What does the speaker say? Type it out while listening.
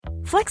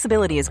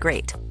Flexibility is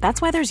great.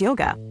 That's why there's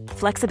yoga.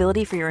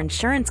 Flexibility for your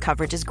insurance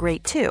coverage is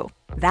great too.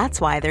 That's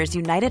why there's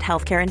United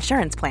Healthcare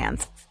Insurance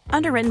Plans.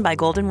 Underwritten by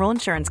Golden Rule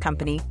Insurance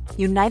Company,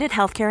 United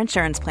Healthcare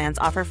Insurance Plans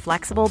offer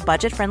flexible,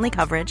 budget-friendly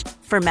coverage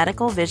for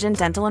medical, vision,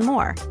 dental, and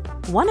more.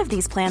 One of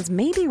these plans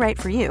may be right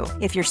for you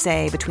if you're,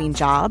 say, between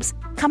jobs,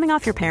 coming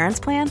off your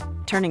parents' plan,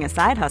 turning a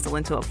side hustle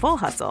into a full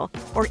hustle,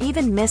 or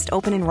even missed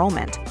open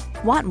enrollment.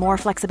 Want more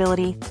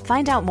flexibility?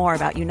 Find out more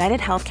about United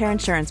Healthcare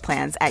Insurance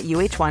Plans at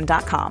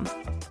uh1.com.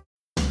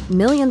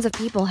 Millions of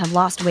people have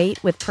lost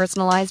weight with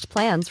personalized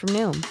plans from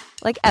Noom.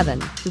 Like Evan,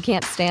 who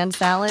can't stand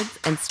salads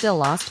and still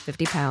lost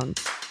 50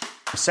 pounds.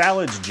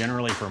 Salads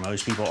generally for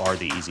most people are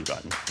the easy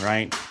button,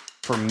 right?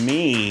 For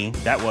me,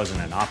 that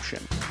wasn't an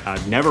option.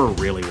 I never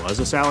really was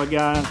a salad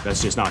guy.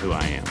 That's just not who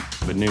I am.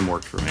 But Noom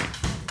worked for me.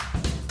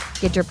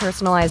 Get your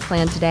personalized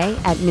plan today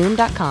at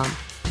Noom.com.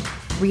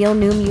 Real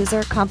Noom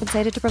user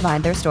compensated to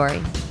provide their story.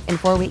 In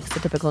 4 weeks,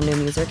 the typical Noom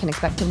user can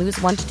expect to lose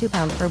 1 to 2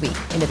 pounds per week.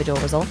 Individual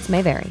results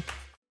may vary.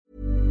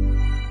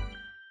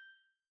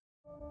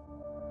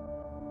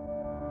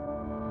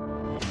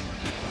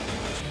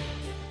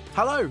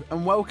 Hello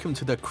and welcome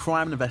to the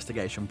Crime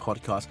Investigation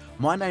Podcast.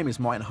 My name is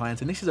Martin Hines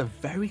and this is a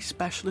very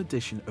special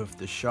edition of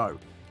the show.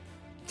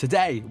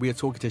 Today we are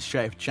talking to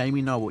Sheriff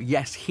Jamie Noble.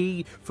 Yes,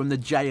 he from the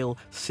jail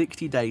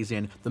 60 days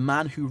in, the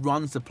man who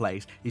runs the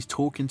place, is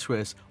talking to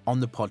us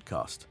on the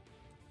podcast.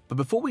 But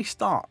before we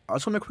start, I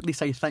just want to quickly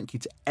say thank you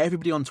to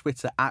everybody on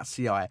Twitter at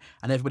CI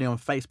and everybody on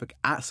Facebook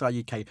at CI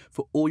UK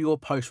for all your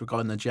posts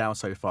regarding the jail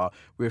so far.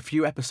 We're a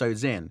few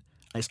episodes in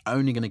and it's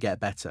only going to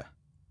get better.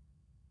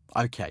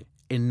 Okay.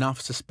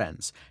 Enough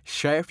suspense.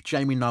 Sheriff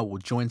Jamie Noble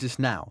joins us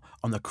now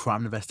on the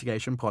Crime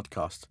Investigation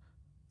Podcast.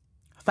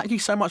 Thank you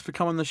so much for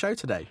coming on the show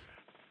today.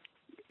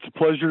 It's a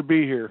pleasure to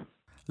be here.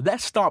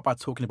 Let's start by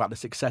talking about the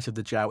success of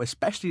the jail,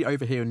 especially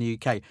over here in the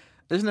UK.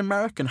 As an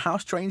American, how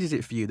strange is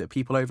it for you that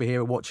people over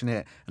here are watching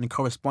it and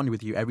corresponding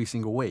with you every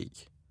single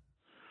week?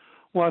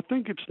 Well, I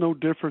think it's no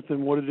different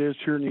than what it is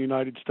here in the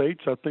United States.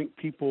 I think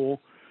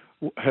people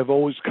have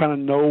always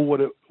kind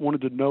of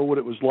wanted to know what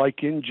it was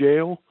like in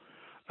jail.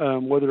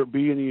 Whether it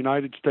be in the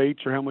United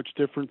States or how much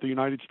different the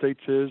United States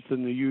is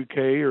than the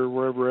UK or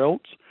wherever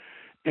else.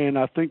 And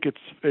I think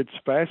it's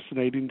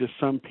fascinating to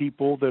some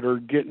people that are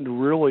getting to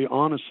really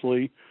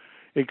honestly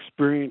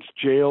experience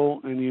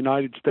jail in the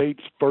United States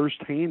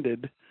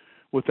first-handed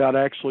without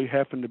actually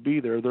having to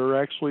be there.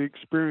 They're actually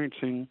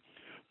experiencing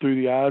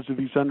through the eyes of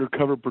these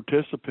undercover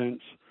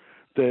participants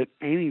that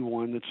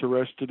anyone that's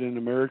arrested in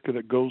America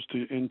that goes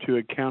into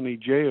a county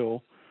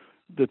jail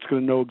that's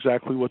going to know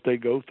exactly what they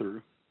go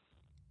through.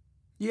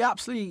 Yeah,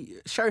 absolutely.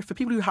 Sheriff, for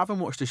people who haven't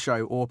watched the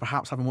show or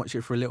perhaps haven't watched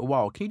it for a little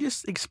while, can you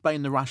just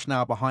explain the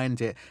rationale behind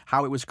it,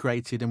 how it was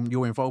created and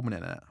your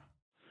involvement in it?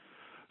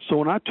 So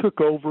when I took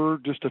over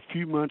just a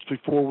few months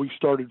before we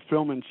started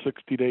filming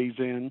 60 Days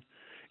in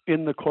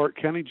the Clark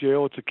County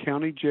Jail, it's a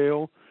county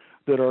jail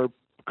that our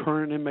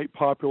current inmate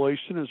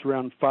population is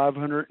around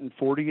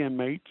 540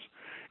 inmates,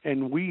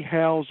 and we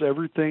house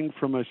everything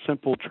from a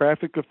simple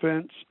traffic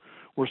offense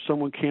where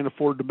someone can't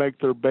afford to make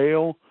their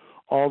bail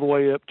all the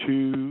way up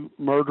to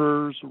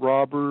murderers,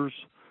 robbers,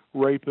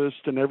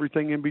 rapists, and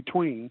everything in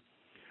between.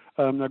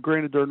 Now,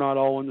 granted, they're not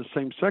all in the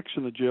same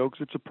section of the jail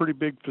because it's a pretty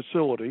big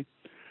facility.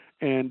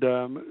 And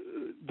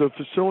the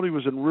facility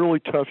was in really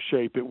tough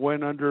shape. It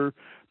went under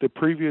the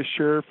previous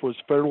sheriff was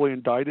federally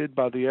indicted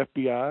by the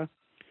FBI.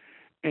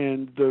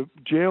 And the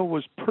jail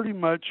was pretty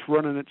much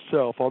running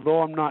itself.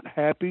 Although I'm not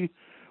happy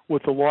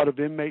with a lot of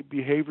inmate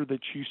behavior that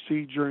you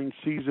see during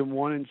Season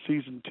 1 and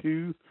Season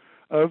 2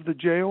 of the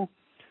jail,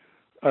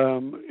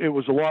 it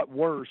was a lot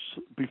worse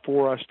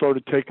before I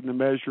started taking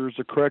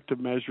the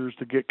corrective measures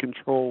to get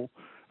control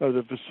of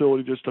the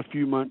facility just a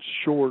few months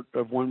short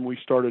of when we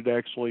started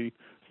actually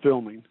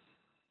filming.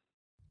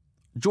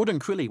 Jordan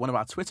Crilly, one of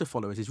our Twitter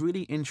followers, is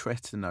really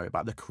interested to know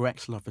about the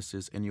correctional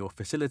officers in your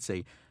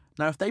facility.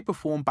 Now, if they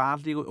perform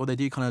badly or they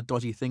do kind of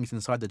dodgy things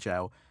inside the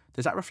jail,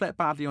 does that reflect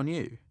badly on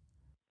you?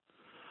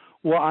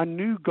 Well, I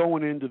knew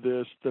going into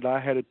this that I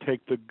had to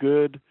take the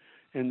good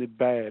and the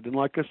bad. And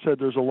like I said,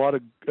 there's a lot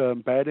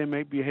of bad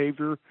inmate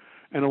behavior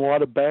and a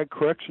lot of bad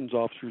corrections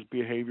officers'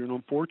 behavior. And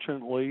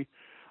unfortunately,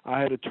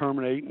 I had to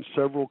terminate, and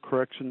several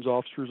corrections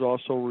officers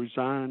also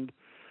resigned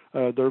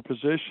their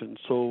position.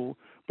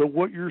 But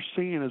what you're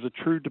seeing is a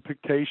true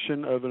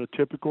depiction of a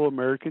typical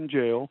American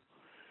jail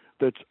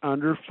that's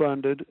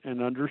underfunded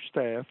and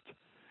understaffed,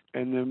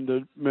 and then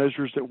the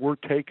measures that we're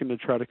taking to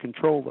try to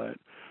control that.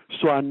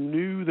 So I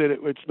knew that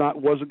it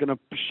wasn't going to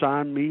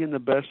shine me in the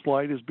best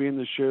light as being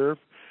the sheriff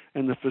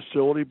and the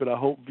facility, but I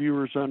hope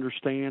viewers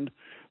understand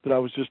that I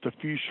was just a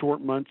few short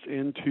months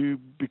into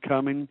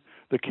becoming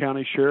the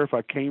county sheriff.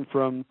 I came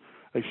from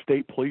a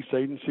state police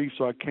agency,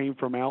 so I came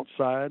from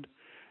outside,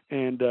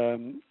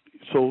 and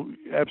so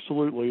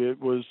absolutely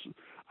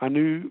I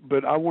knew,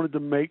 but I wanted to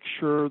make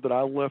sure that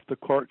I left the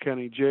Clark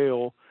County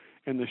Jail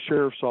and the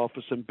sheriff's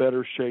office in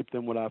better shape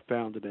than what I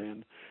found it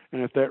in.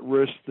 And if that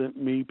risked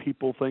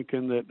people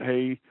thinking that,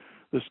 hey,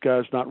 this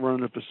guy's not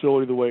running the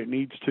facility the way it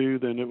needs to,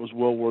 then it was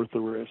well worth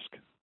the risk.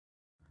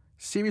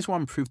 Series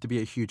 1 proved to be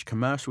a huge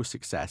commercial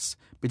success,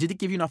 but did it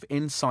give you enough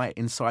insight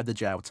inside the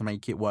jail to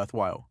make it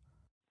worthwhile?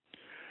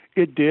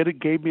 It did.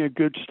 It gave me a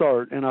good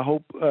start, and I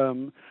hope,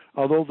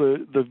 although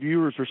the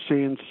viewers are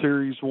seeing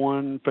Series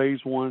 1,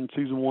 Phase 1,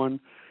 Season 1,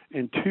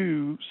 and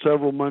 2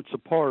 several months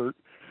apart,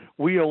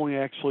 we only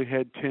actually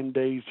had 10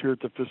 days here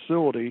at the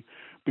facility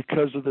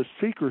because of the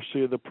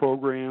secrecy of the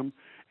program,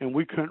 and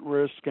we couldn't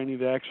risk any of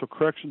the actual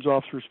corrections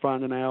officers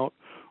finding out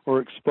or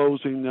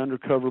exposing the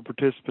undercover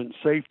participant's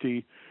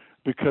safety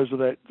because of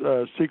that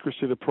secrecy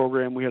of the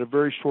program. We had a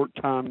very short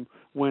time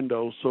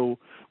window. So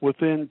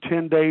within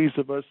 10 days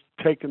of us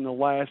taking the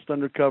last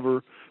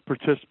undercover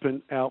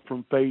participant out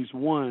from Phase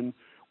 1,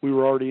 we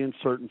were already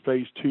inserting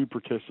Phase 2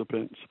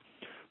 participants.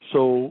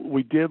 So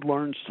we did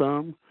learn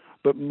some,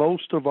 but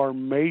most of our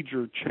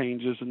major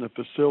changes in the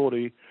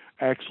facility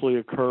actually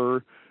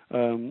occur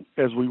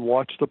as we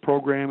watch the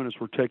program and as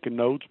we're taking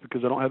notes,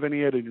 because I don't have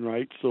any editing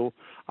rights, so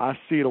I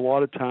see it a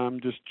lot of time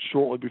just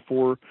shortly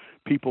before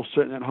people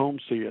sitting at home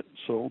see it.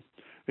 So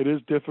it is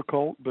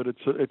difficult, but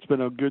it's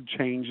been a good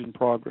change in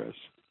progress.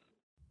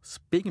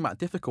 Speaking about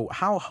difficult,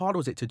 how hard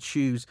was it to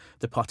choose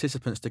the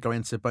participants to go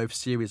into both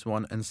Series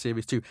 1 and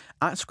Series 2?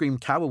 At Scream,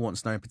 Carol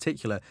wants to know in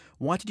particular,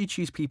 why did you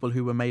choose people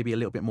who were maybe a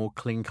little bit more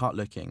clean-cut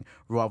looking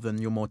rather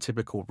than your more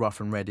typical rough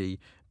and ready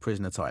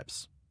prisoner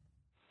types?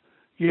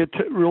 Yeah,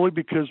 really,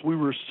 because we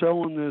were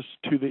selling this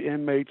to the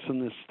inmates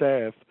and the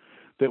staff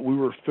that we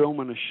were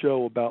filming a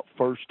show about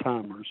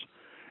first-timers.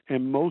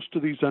 And most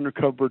of these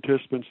undercover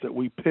participants that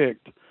we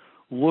picked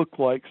looked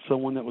like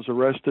someone that was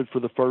arrested for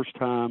the first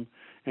time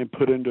and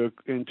put into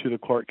the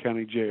Clark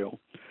County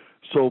Jail.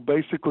 So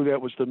basically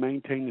that was to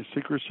maintain the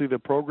secrecy of the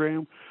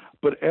program.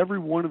 But every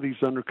one of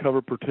these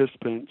undercover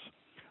participants,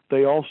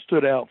 they all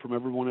stood out from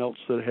everyone else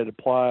that had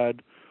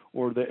applied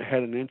or that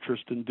had an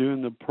interest in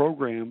doing the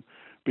program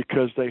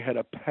because they had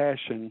a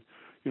passion.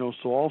 So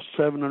all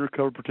 7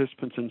 undercover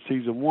participants in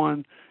Season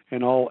 1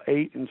 and all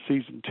 8 in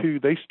Season 2,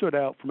 they stood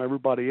out from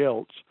everybody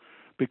else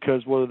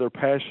because whether their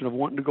passion of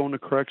wanting to go into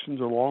corrections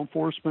or law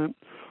enforcement,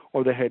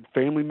 or they had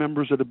family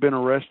members that had been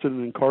arrested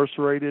and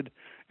incarcerated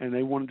and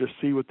they wanted to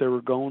see what they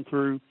were going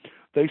through,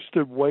 they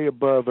stood way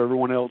above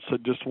everyone else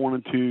that just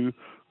wanted to,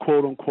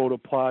 quote-unquote,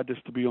 apply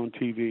just to be on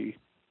TV.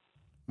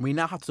 We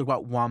now have to talk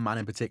about one man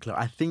in particular.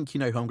 I think you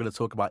know who I'm going to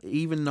talk about.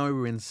 Even though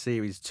we're in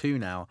Series 2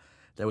 now,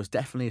 there was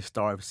definitely a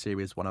star of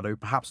Series 1, although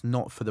perhaps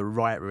not for the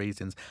right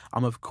reasons.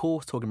 I'm, of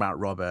course, talking about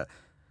Robert.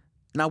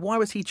 Now, why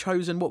was he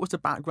chosen? What was the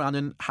background?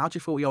 And how do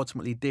you feel he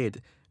ultimately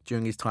did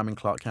during his time in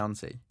Clark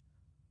County?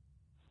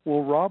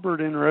 Well, Robert,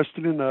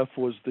 interesting enough,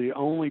 was the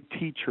only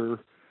teacher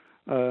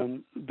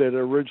that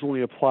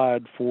originally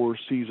applied for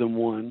Season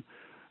 1.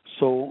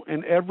 So,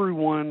 and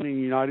everyone in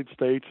the United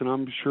States, and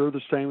I'm sure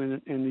the same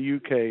in the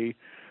UK,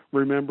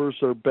 remembers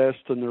their best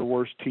and their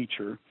worst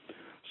teacher.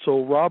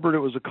 So Robert, it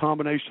was a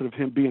combination of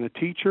him being a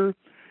teacher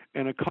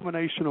and a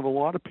combination of a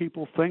lot of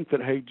people think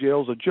that, hey,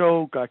 jail's a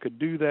joke, I could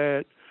do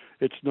that,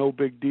 it's no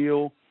big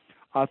deal.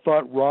 I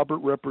thought Robert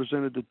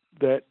represented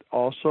that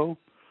also.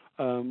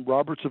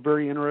 Robert's a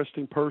very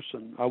interesting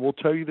person. I will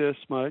tell you this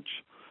much.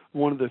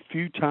 One of the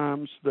few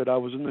times that I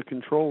was in the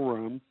control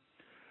room,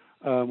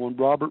 when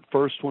Robert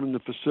first went in the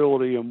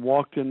facility and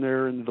walked in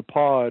there into the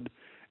pod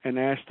and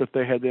asked if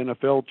they had the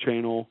NFL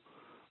channel,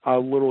 I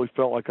literally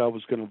felt like I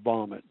was going to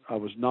vomit. I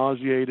was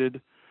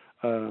nauseated.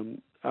 I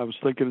was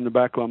thinking in the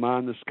back of my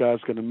mind, this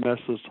guy's going to mess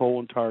this whole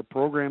entire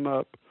program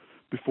up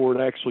before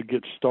it actually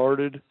gets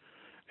started.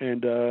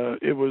 And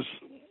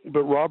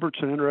but Robert's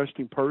an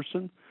interesting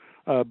person.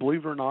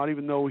 Believe it or not,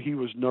 even though he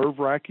was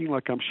nerve-wracking,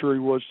 like I'm sure he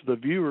was to the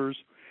viewers,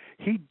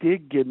 he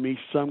did give me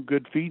some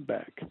good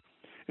feedback.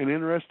 And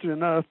interesting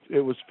enough, it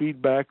was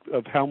feedback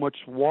of how much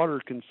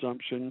water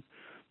consumption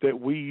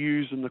that we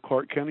use in the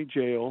Clark County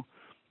Jail.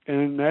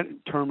 And that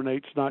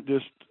terminates not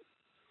just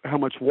how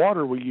much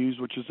water we use,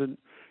 which is I'm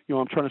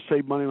trying to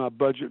save money in my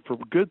budget for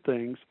good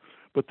things,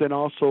 but then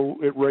also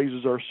it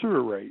raises our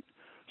sewer rate.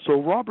 So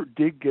Robert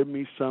did give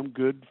me some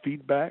good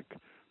feedback,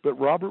 but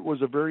Robert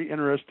was a very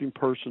interesting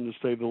person to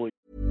say the least.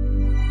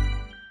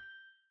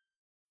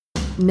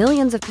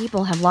 Millions of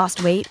people have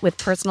lost weight with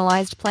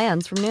personalized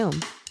plans from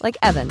Noom. Like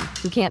Evan,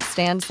 who can't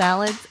stand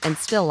salads and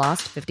still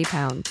lost 50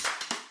 pounds.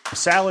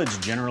 Salads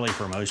generally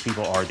for most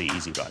people are the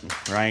easy button,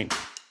 right?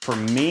 For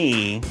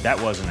me,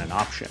 that wasn't an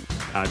option.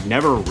 I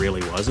never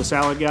really was a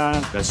salad guy.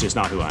 That's just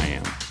not who I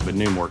am. But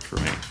Noom worked for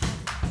me.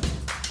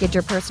 Get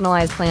your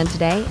personalized plan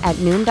today at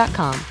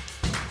Noom.com.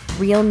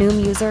 Real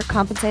Noom user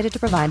compensated to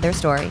provide their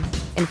story.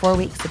 In 4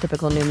 weeks, the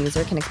typical Noom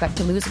user can expect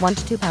to lose 1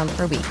 to 2 pounds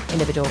per week.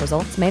 Individual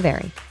results may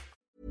vary.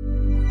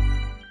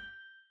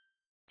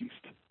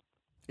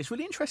 It's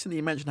really interesting that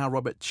you mentioned how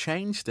Robert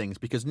changed things,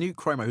 because Newt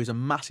Cromer, who's a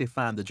massive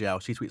fan of the jail,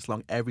 she tweets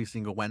along every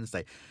single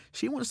Wednesday.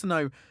 She wants to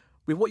know,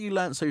 with what you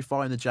learned so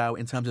far in the jail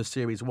in terms of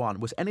Series 1,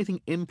 was anything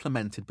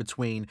implemented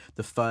between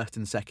the first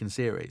and second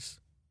series?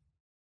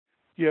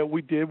 Yeah,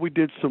 we did. We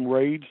did some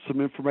raids. Some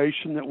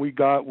information that we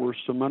got were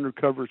some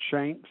undercover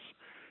shanks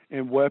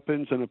and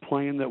weapons and a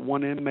plan that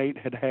one inmate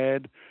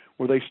had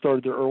where they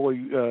started their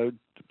early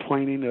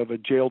planning of a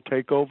jail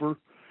takeover.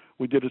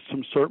 We did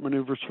some CERT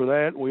maneuvers for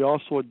that. We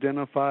also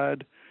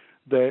identified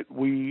that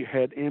we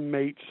had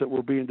inmates that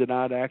were being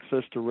denied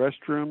access to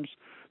restrooms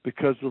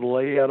because of the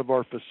layout of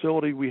our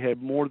facility. We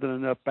had more than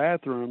enough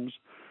bathrooms,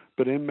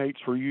 but inmates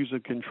were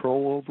using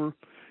control over.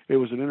 It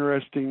was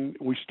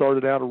we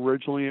started out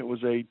originally, it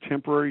was a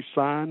temporary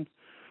sign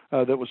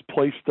that was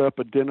placed up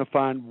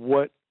identifying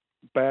what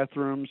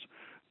bathrooms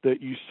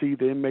that you see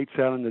the inmates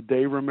out in the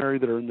day room area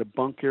that are in the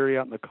bunk area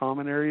out in the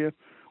common area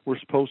we're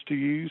supposed to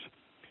use.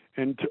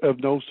 And of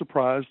no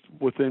surprise,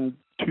 within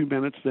 2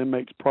 minutes, the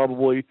inmates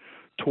probably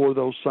tore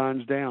those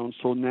signs down.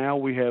 So now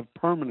we have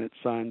permanent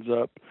signs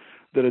up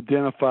that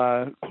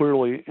identify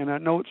clearly. And I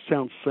know it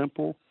sounds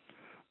simple,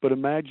 but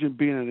imagine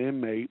being an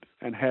inmate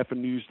and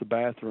having to use the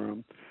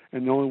bathroom.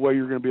 And the only way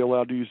you're going to be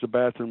allowed to use the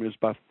bathroom is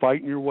by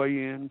fighting your way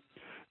in,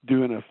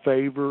 doing a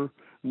favor,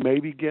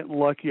 maybe getting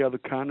lucky out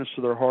of the kindness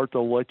of their heart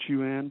they'll let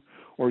you in,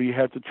 or you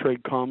have to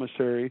trade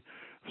commissary.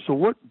 So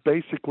what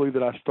basically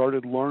that I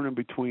started learning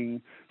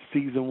between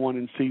season 1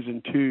 and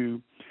season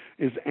 2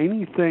 is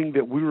anything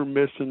that we were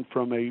missing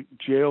from a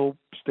jail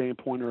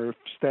standpoint or a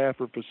staff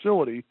or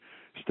facility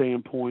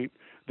standpoint,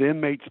 the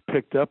inmates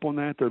picked up on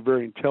that. They're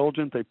very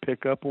intelligent. They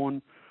pick up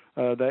on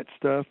that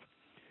stuff,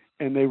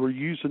 and they were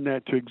using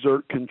that to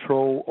exert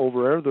control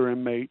over other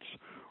inmates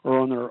or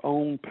on their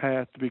own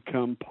path to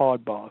become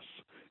pod boss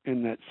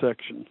in that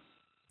section.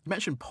 You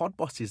mentioned pod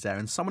bosses there,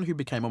 and someone who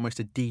became almost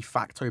a de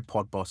facto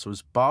pod boss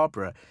was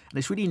Barbara. And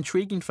it's really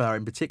intriguing for her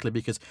in particular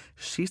because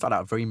she started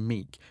out very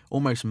meek,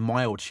 almost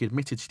mild. She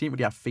admitted she didn't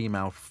really have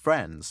female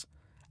friends.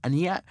 And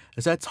yet,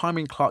 as her time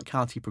in Clark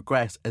County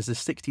progressed, as the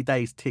 60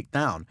 days ticked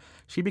down,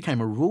 she became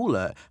a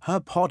ruler. Her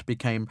pod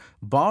became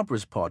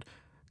Barbara's pod.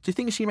 Do you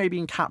think she maybe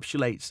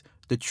encapsulates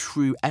the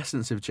true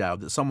essence of jail,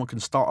 that someone can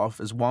start off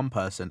as one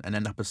person and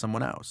end up as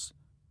someone else?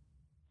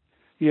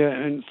 Yeah,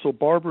 and so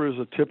Barbara is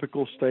a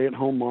typical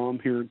stay-at-home mom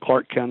here in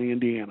Clark County,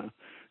 Indiana.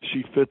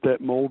 She fit that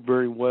mold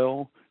very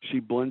well. She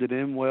blended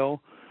in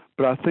well.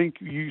 But I think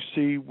you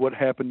see what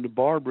happened to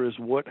Barbara is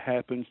what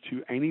happens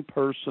to any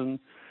person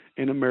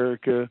in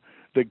America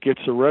that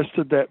gets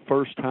arrested that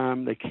first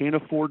time. They can't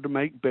afford to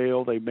make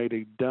bail. They made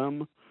a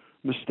dumb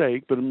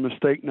mistake, but a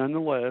mistake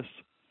nonetheless.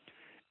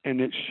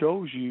 And it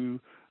shows you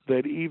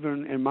that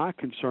even in my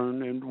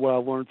concern and what I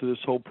learned through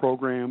this whole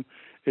program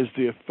is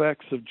the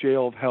effects of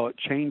jail, of how it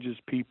changes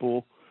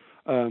people,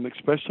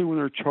 especially when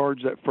they're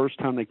charged that first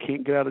time they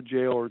can't get out of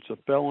jail or it's a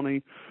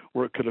felony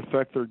or it could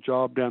affect their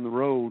job down the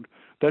road.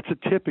 That's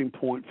a tipping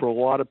point for a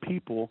lot of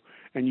people.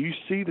 And you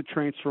see the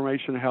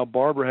transformation of how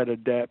Barbara had to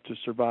adapt to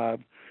survive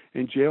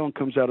in jail and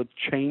comes out a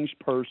changed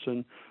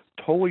person,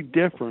 totally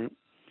different.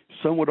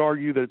 Some would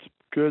argue that it's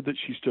good that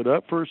she stood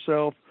up for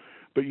herself,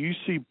 but you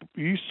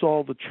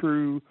saw the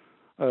true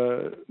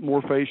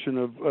morphation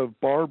of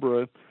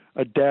Barbara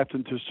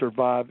adapting to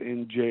survive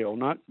in jail.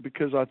 Not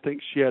because I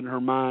think she had in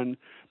her mind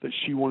that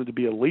she wanted to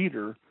be a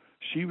leader.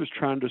 She was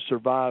trying to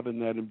survive in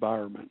that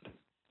environment.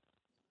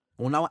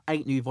 Well, now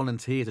 8 new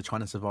volunteers are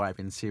trying to survive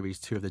in Series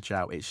 2 of The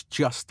Jail. It's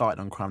just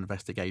started on Crime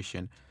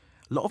Investigation.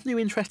 A lot of new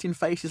interesting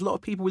faces, a lot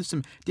of people with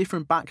some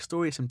different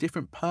backstories, some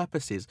different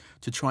purposes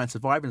to try and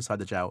survive inside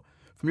the jail.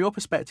 From your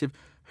perspective,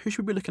 who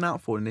should we be looking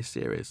out for in this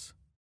series?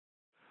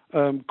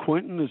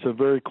 Quentin is a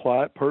very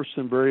quiet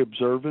person, very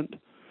observant.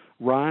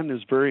 Ryan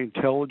is very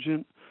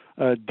intelligent.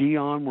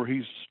 Dion, where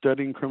he's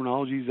studying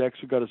criminology, he's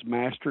actually got his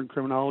master in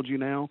criminology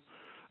now.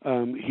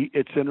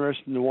 It's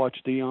interesting to watch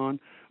Dion.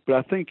 But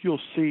I think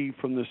you'll see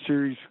from the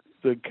series,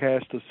 the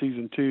cast of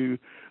season 2,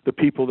 the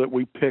people that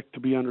we picked to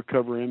be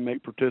undercover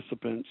inmate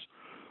participants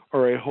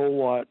are a whole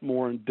lot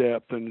more in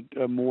depth and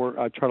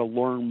I try to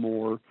learn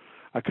more.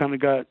 I kind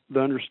of got the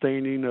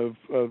understanding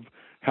of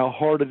how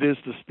hard it is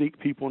to sneak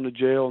people into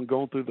jail and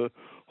going through the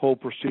whole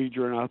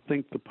procedure. And I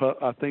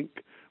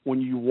think when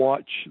you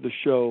watch the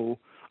show,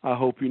 I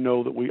hope you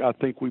know that I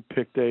think we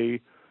picked a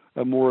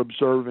more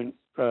observant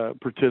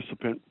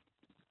participant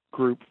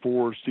group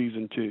for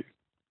season 2.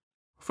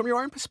 From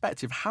your own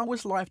perspective, how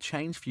has life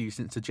changed for you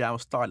since the jail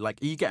started?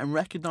 Like, are you getting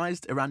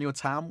recognized around your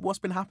town? What's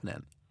been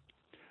happening?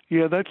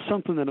 Yeah, that's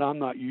something that I'm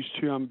not used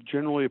to. I'm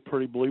generally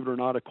believe it or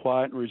not, a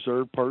quiet and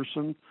reserved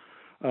person.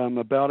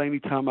 About any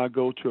time I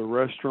go to a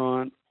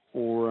restaurant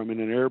or I'm in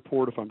an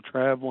airport, if I'm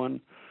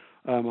traveling,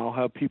 I'll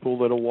have people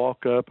that'll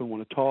walk up and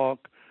want to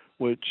talk,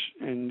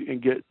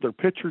 and get their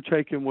picture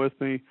taken with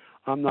me.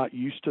 I'm not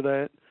used to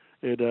that.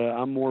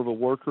 I'm more of a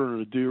worker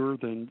and a doer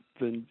than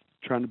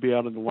trying to be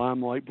out in the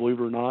limelight, believe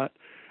it or not.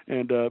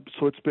 And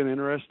so it's been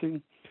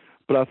interesting.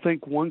 But I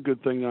think one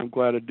good thing that I'm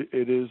glad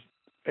it is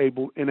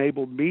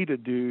enabled me to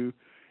do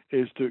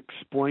is to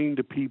explain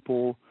to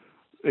people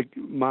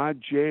my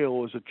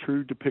jail is a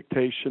true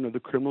depiction of the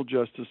criminal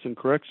justice and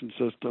correction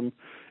system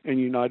in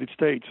the United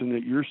States, and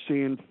that you're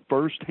seeing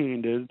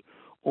firsthand,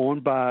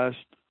 unbiased,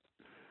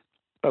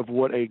 of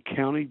what a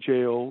county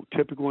jail,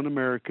 typical in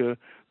America,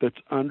 that's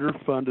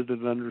underfunded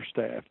and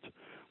understaffed.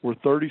 We're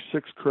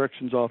 36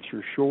 corrections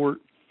officers short,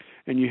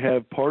 and you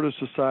have part of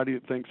society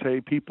that thinks,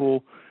 hey,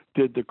 people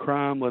did the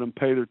crime, let them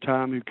pay their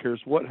time, who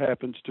cares what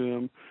happens to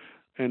them.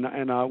 And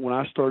when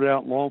I started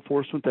out in law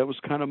enforcement, that was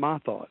kind of my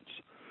thoughts.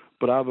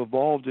 But I've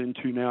evolved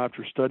into now,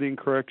 after studying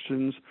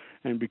corrections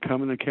and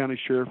becoming the county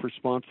sheriff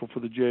responsible for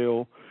the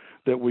jail,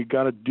 that we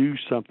got to do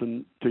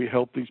something to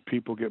help these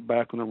people get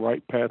back on the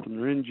right path when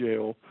they're in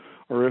jail,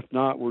 or if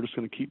not, we're just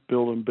going to keep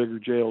building bigger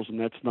jails, and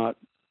that's not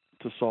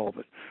to solve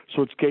it.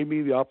 So it's gave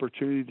me the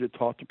opportunity to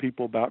talk to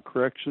people about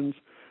corrections,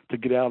 to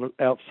get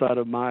outside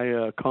of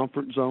my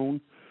comfort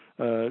zone,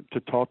 to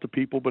talk to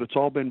people, but it's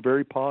all been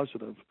very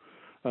positive.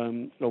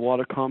 A lot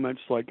of comments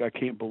like, I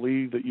can't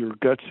believe that you're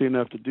gutsy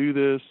enough to do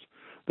this.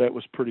 That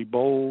was pretty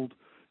bold.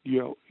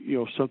 You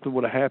know, something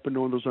would have happened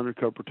to one of those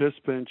undercover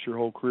participants, your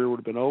whole career would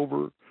have been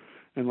over.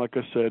 And like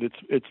I said,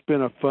 it's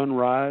been a fun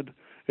ride.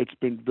 It's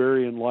been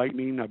very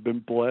enlightening. I've been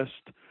blessed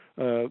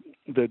that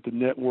the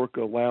network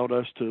allowed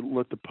us to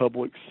let the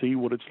public see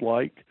what it's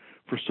like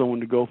for someone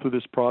to go through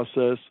this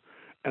process.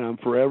 And I'm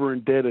forever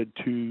indebted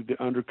to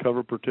the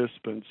undercover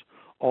participants,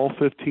 all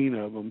 15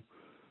 of them,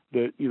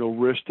 that, you know,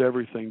 risked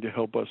everything to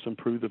help us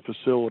improve the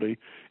facility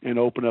and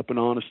open up an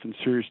honest and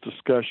serious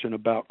discussion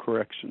about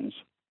corrections.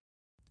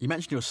 You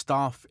mentioned your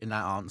staff in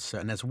that answer,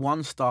 and there's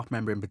one staff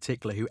member in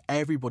particular who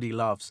everybody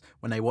loves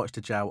when they watch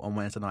the jail on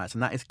Wednesday nights,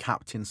 and that is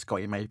Captain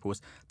Scotty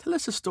Maples. Tell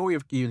us the story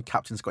of you and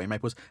Captain Scotty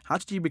Maples. How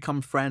did you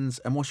become friends,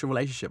 and what's your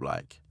relationship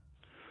like?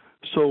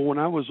 So when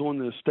I was on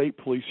the state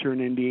police here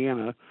in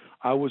Indiana,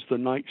 I was the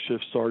night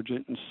shift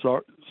sergeant, and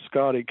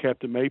Scotty,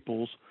 Captain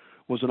Maples,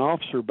 was an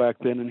officer back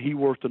then, and he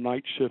worked the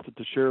night shift at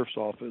the sheriff's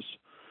office.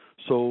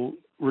 So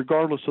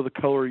regardless of the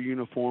color of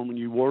uniform, when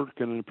you work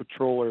in a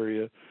patrol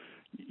area,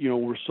 you know,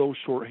 we're so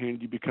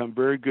shorthanded, you become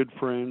very good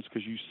friends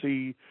because you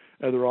see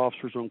other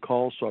officers on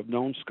call. So I've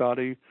known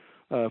Scotty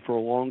for a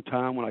long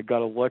time. When I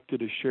got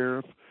elected as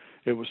sheriff,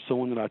 it was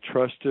someone that I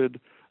trusted.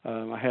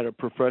 I had a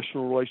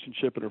professional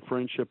relationship and a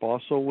friendship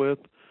also with,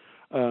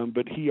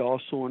 but he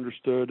also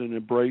understood and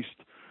embraced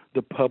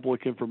the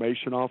public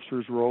information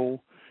officer's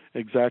role,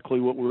 exactly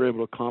what we were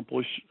able to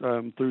accomplish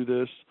through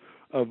this,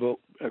 of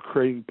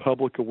creating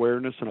public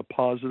awareness in a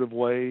positive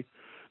way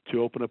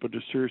to open up a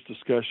serious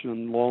discussion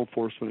on law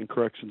enforcement and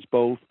corrections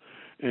both.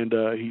 And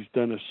he's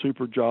done a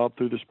super job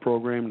through this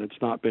program, and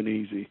it's not been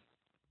easy.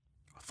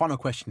 Final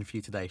question for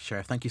you today,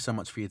 Sheriff. Thank you so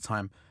much for your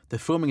time. The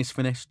filming is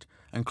finished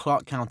and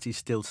Clark County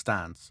still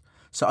stands.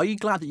 So are you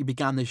glad that you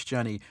began this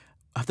journey?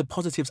 Have the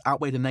positives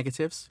outweighed the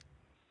negatives?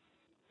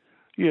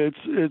 Yeah,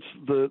 it's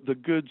the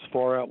goods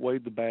far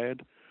outweighed the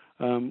bad.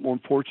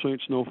 Unfortunately,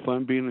 it's no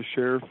fun being a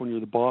sheriff when you're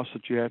the boss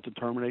that you have to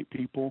terminate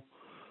people,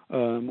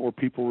 or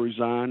people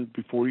resign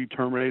before you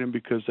terminate them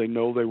because they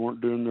know they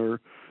weren't doing their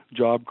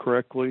job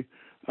correctly.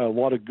 A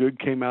lot of good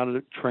came out of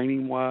it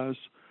training-wise,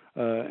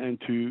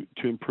 and to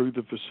improve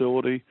the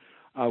facility.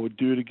 I would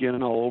do it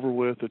again all over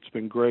with. It's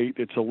been great.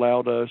 It's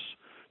allowed us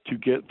to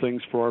get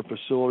things for our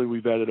facility.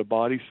 We've added a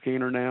body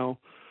scanner now.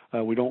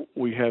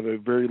 We have a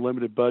very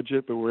limited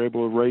budget, but we're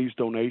able to raise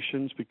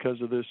donations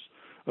because of this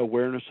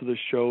awareness of this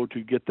show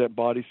to get that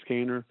body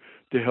scanner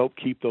to help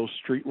keep those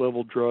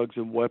street-level drugs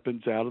and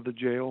weapons out of the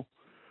jail.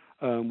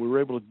 We were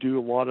able to do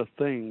a lot of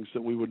things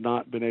that we would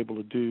not have been able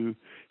to do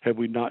had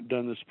we not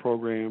done this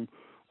program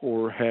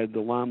or had the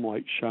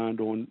limelight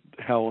shined on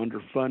how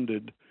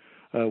underfunded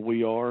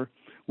we are.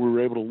 We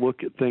were able to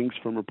look at things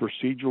from a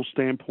procedural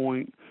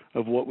standpoint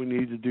of what we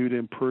needed to do to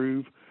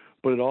improve,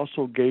 but it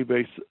also gave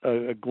us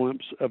a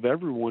glimpse of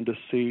everyone to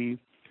see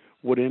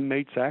what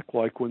inmates act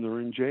like when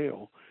they're in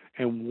jail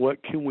and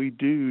what can we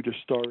do to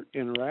start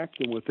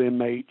interacting with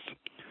inmates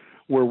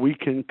where we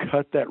can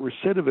cut that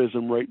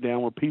recidivism rate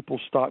down, where people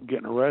stop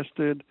getting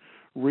arrested,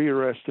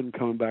 rearrested, and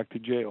coming back to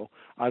jail.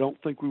 I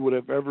don't think we would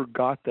have ever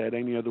got that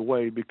any other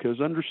way, because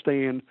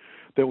understand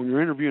that when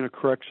you're interviewing a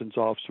corrections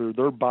officer,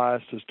 their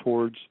bias is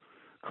towards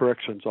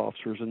corrections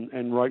officers,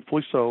 and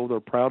rightfully so. They're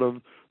proud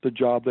of the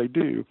job they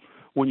do.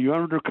 When you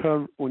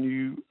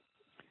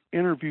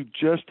interview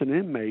just an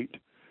inmate,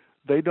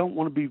 they don't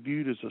want to be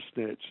viewed as a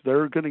snitch.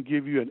 They're going to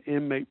give you an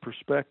inmate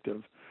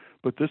perspective.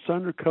 But this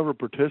undercover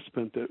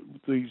participant, that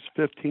these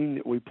 15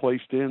 that we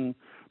placed in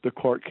the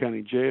Clark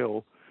County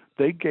Jail,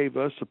 they gave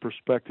us a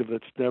perspective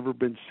that's never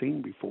been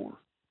seen before.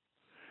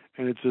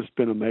 And it's just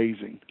been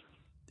amazing.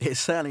 It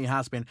certainly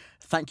has been.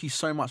 Thank you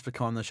so much for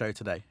coming on the show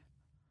today.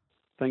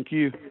 Thank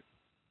you.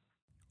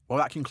 Well,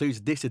 that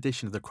concludes this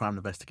edition of the Crime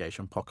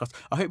Investigation Podcast.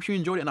 I hope you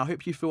enjoyed it, and I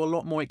hope you feel a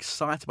lot more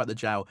excited about the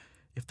jail,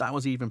 if that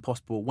was even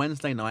possible.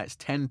 Wednesday nights,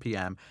 10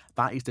 p.m,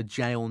 that is the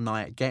jail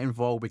night. Get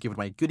involved. We're giving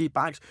away goodie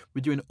bags.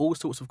 We're doing all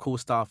sorts of cool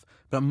stuff.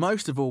 But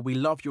most of all, we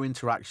love your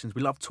interactions.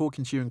 We love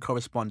talking to you and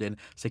corresponding.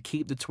 So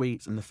keep the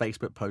tweets and the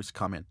Facebook posts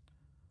coming.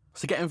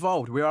 So get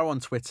involved. We are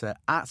on Twitter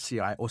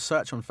 @CI, or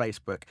search on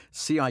Facebook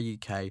CI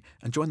UK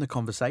and join the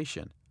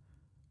conversation.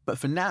 But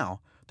for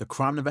now, the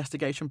Crime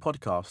Investigation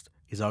Podcast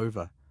is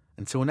over.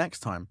 Until next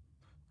time,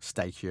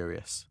 stay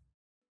curious.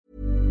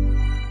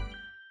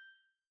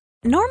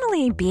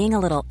 Normally, being a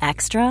little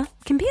extra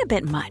can be a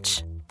bit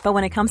much. But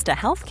when it comes to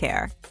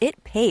healthcare,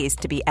 it pays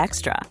to be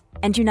extra.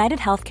 And United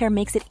Healthcare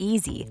makes it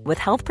easy with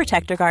Health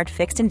Protector Guard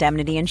fixed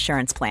indemnity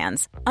insurance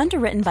plans.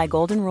 Underwritten by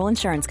Golden Rule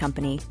Insurance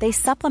Company, they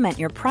supplement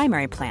your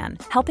primary plan,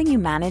 helping you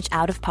manage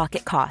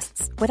out-of-pocket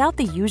costs without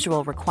the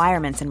usual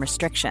requirements and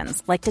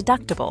restrictions like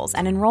deductibles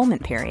and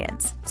enrollment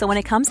periods. So when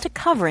it comes to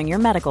covering your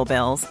medical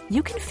bills,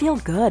 you can feel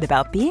good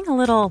about being a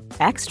little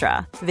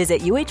extra.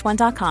 Visit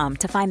uh1.com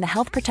to find the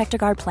Health Protector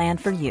Guard plan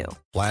for you.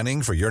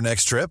 Planning for your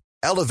next trip?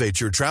 Elevate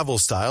your travel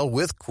style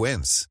with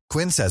Quince.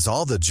 Quince has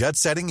all the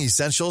jet-setting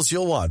essentials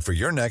you'll want for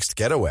your next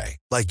getaway,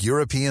 like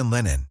European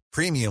linen,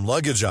 premium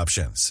luggage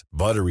options,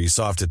 buttery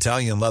soft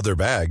Italian leather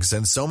bags,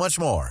 and so much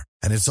more.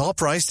 And it's all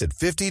priced at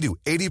 50 to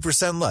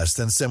 80% less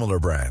than similar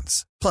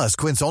brands. Plus,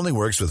 Quince only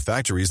works with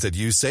factories that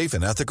use safe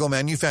and ethical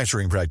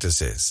manufacturing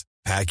practices.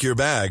 Pack your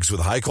bags with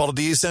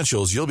high-quality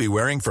essentials you'll be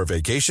wearing for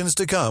vacations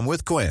to come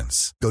with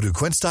Quince. Go to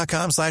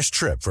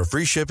quince.com/trip for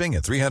free shipping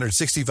and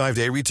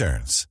 365-day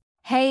returns.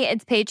 Hey,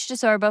 it's Paige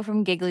DeSorbo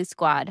from Giggly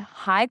Squad.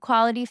 High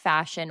quality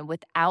fashion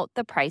without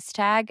the price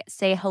tag.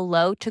 Say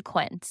hello to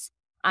Quince.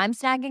 I'm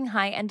snagging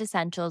high-end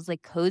essentials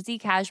like cozy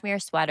cashmere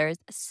sweaters,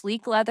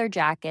 sleek leather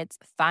jackets,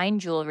 fine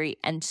jewelry,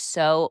 and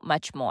so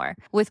much more.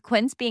 With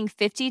Quince being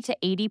 50 to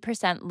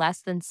 80%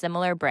 less than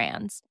similar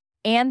brands.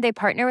 And they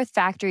partner with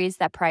factories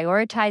that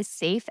prioritize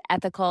safe,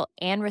 ethical,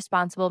 and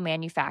responsible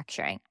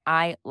manufacturing.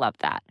 I love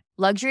that.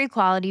 Luxury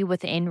quality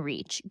within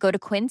reach. Go to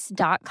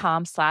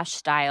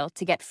quince.com/style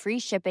to get free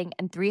shipping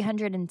and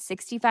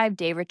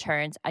 365-day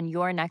returns on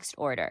your next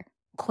order.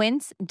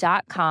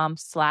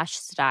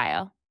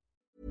 Quince.com/style.